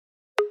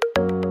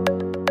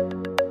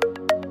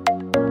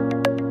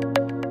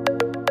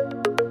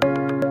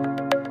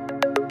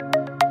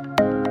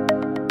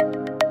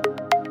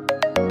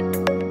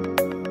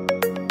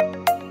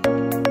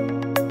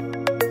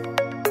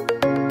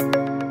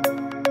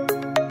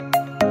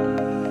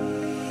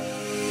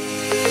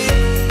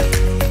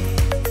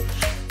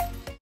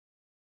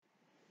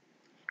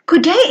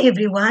Good day,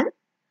 everyone.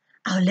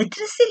 Our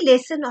literacy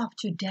lesson of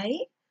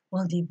today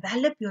will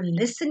develop your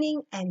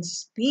listening and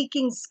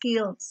speaking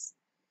skills.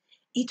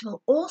 It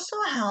will also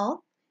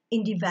help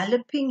in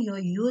developing your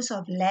use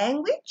of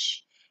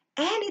language,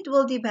 and it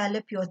will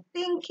develop your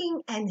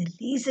thinking and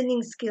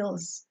listening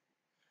skills.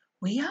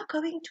 We are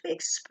going to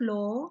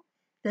explore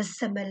the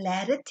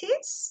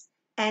similarities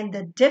and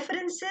the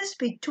differences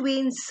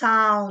between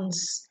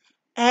sounds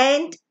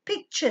and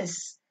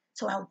pictures.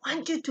 So I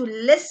want you to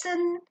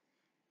listen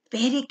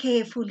very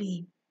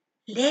carefully.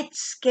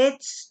 Let's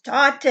get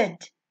started.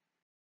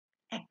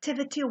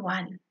 Activity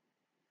 1.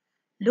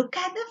 Look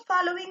at the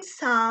following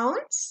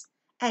sounds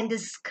and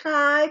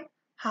describe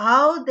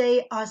how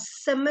they are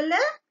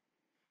similar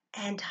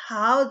and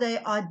how they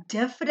are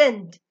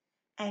different,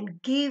 and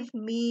give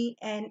me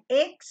an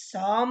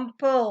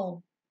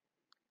example.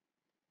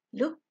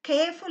 Look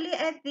carefully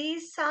at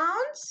these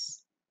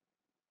sounds.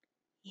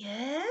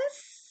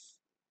 Yes.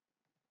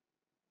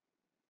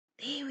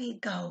 There we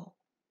go.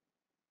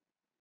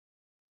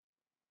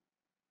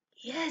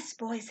 Yes,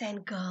 boys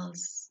and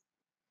girls.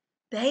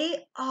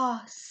 They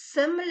are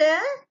similar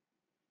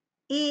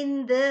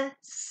in the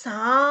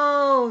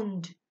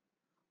sound.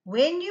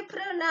 When you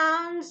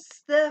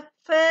pronounce the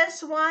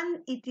first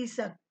one, it is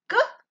a k,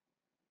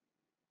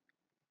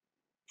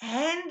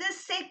 and the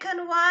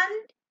second one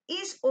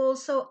is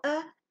also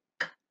a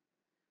k.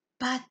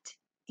 But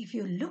if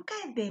you look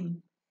at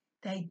them,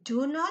 they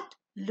do not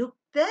look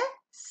the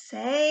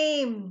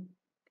same.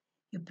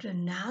 You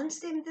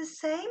pronounce them the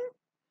same,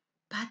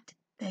 but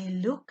they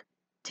look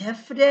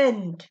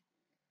different.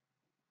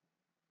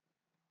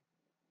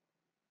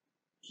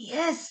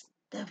 Yes,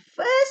 the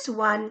first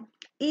one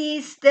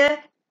is the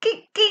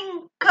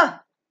kicking k.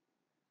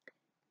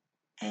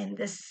 And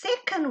the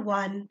second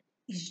one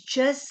is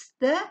just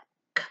the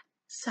k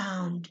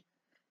sound.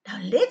 Now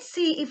let's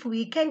see if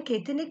we can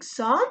get an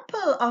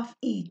example of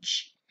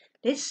each.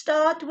 Let's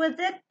start with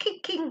the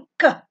kicking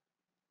k.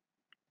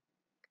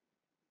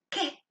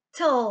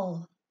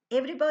 Kettle.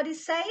 Everybody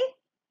say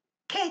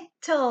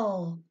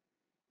kettle.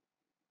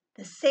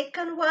 The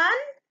second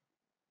one,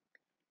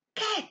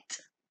 cat.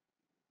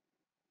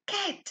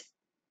 Cat.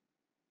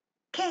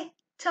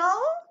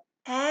 Kettle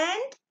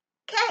and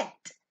cat.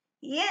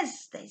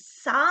 Yes, they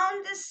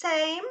sound the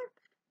same,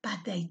 but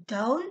they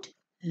don't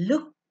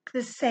look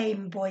the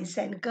same, boys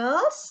and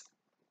girls.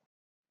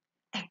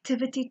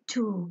 Activity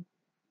 2.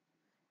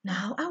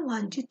 Now I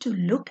want you to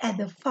look at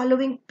the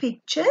following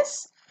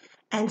pictures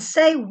and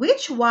say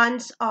which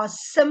ones are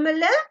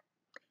similar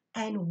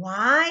and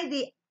why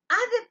the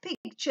other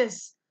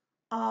pictures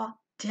are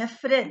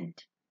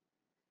different.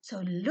 So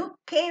look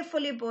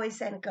carefully,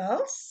 boys and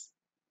girls.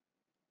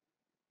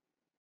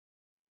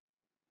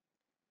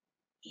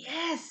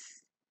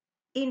 Yes,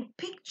 in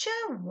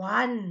picture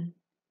 1,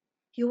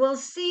 you will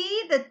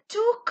see the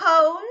 2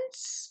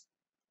 cones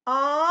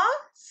are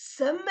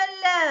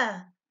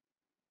similar.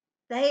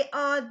 They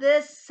are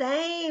the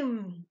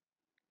same.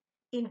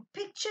 In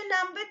picture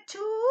number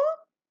 2,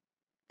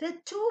 the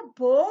 2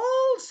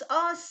 balls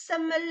are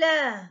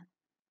similar.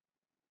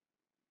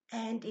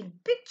 And in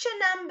picture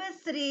number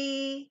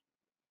 3,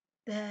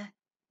 the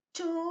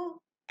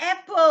 2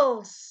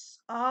 apples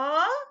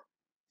are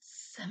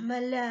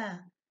similar.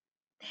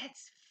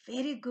 That's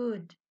very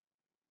good.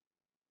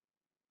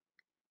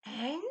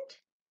 And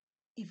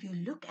if you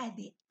look at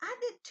the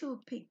other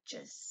 2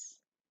 pictures,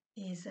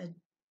 there's a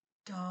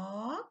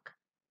dog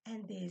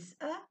and there's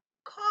a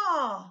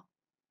car.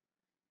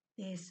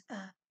 There's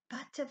a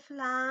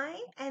butterfly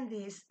and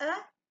there's a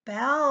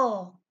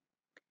bell.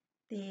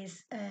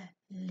 There's a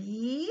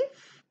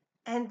leaf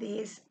and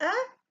there's a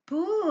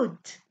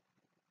boot.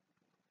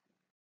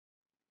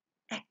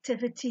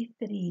 Activity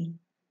 3.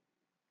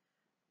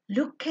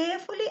 Look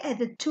carefully at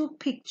the 2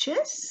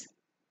 pictures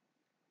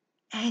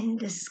and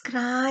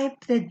describe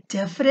the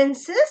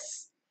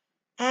differences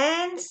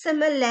and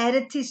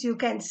similarities you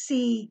can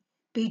see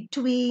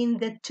between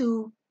the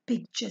 2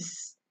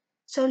 pictures.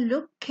 So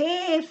look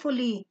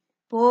carefully,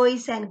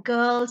 boys and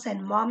girls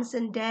and moms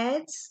and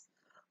dads.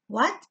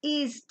 What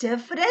is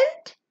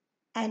different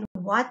and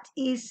what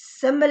is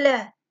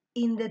similar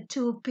in the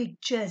 2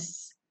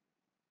 pictures?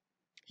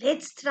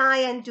 Let's try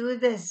and do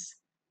this.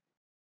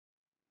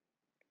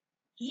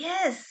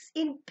 Yes,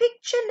 in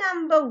picture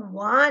number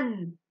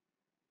 1,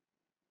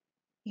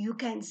 you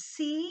can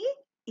see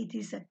it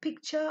is a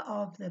picture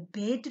of the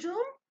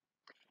bedroom,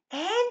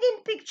 and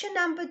in picture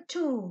number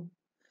 2.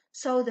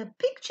 So the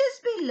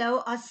pictures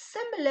below are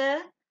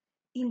similar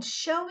in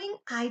showing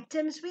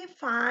items we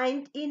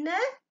find in a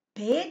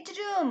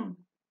bedroom.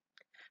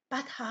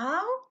 But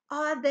how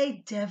are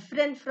they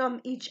different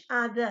from each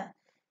other?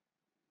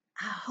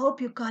 I hope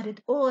you got it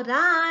all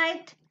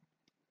right.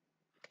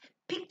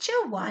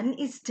 Picture 1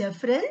 is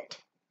different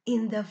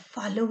in the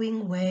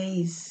following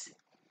ways.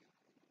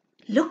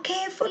 Look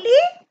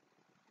carefully.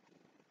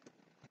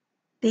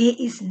 There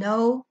is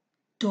no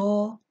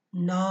door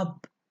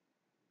knob.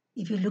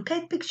 If you look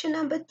at picture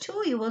number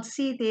 2, you will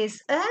see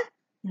there's a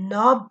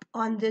knob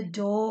on the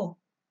door.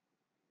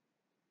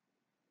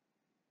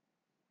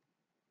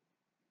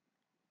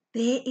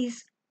 There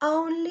is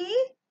only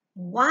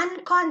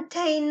one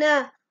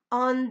container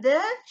on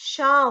the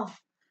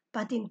shelf.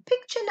 But in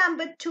picture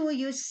number 2,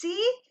 you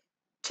see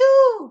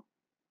 2.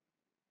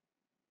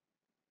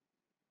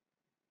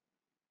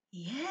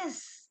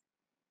 Yes,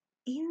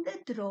 in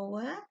the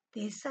drawer,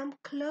 there's some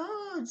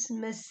clothes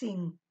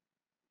missing.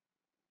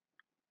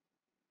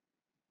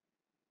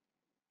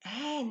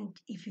 And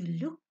if you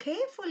look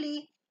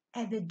carefully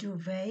at the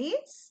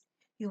duvets,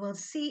 you will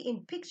see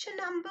in picture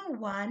number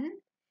 1,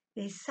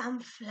 there's some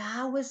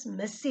flowers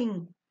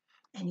missing.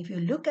 And if you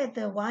look at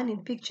the one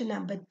in picture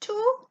number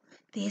 2,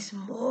 there's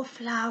more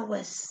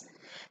flowers.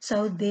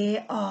 So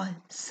there are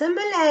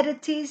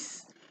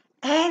similarities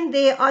and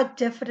there are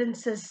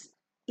differences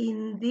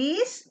in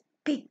these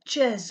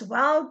pictures.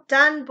 Well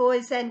done,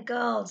 boys and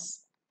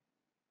girls.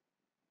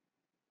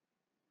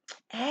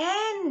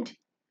 And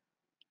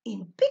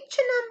in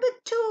picture number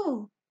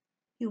 2,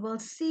 you will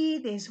see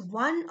there's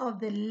one of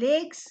the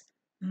legs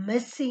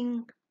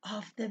missing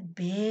of the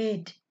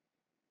bed.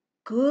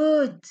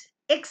 Good.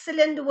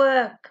 Excellent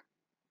work.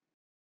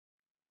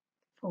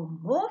 For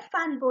more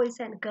fun, boys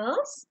and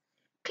girls,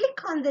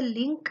 click on the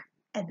link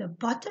at the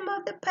bottom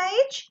of the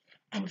page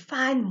and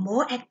find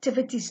more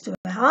activities to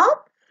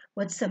help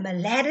with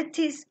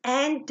similarities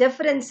and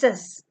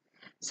differences.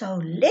 So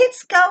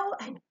let's go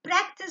and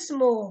practice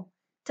more.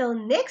 Till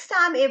next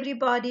time,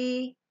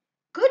 everybody.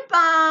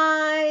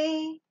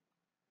 Goodbye.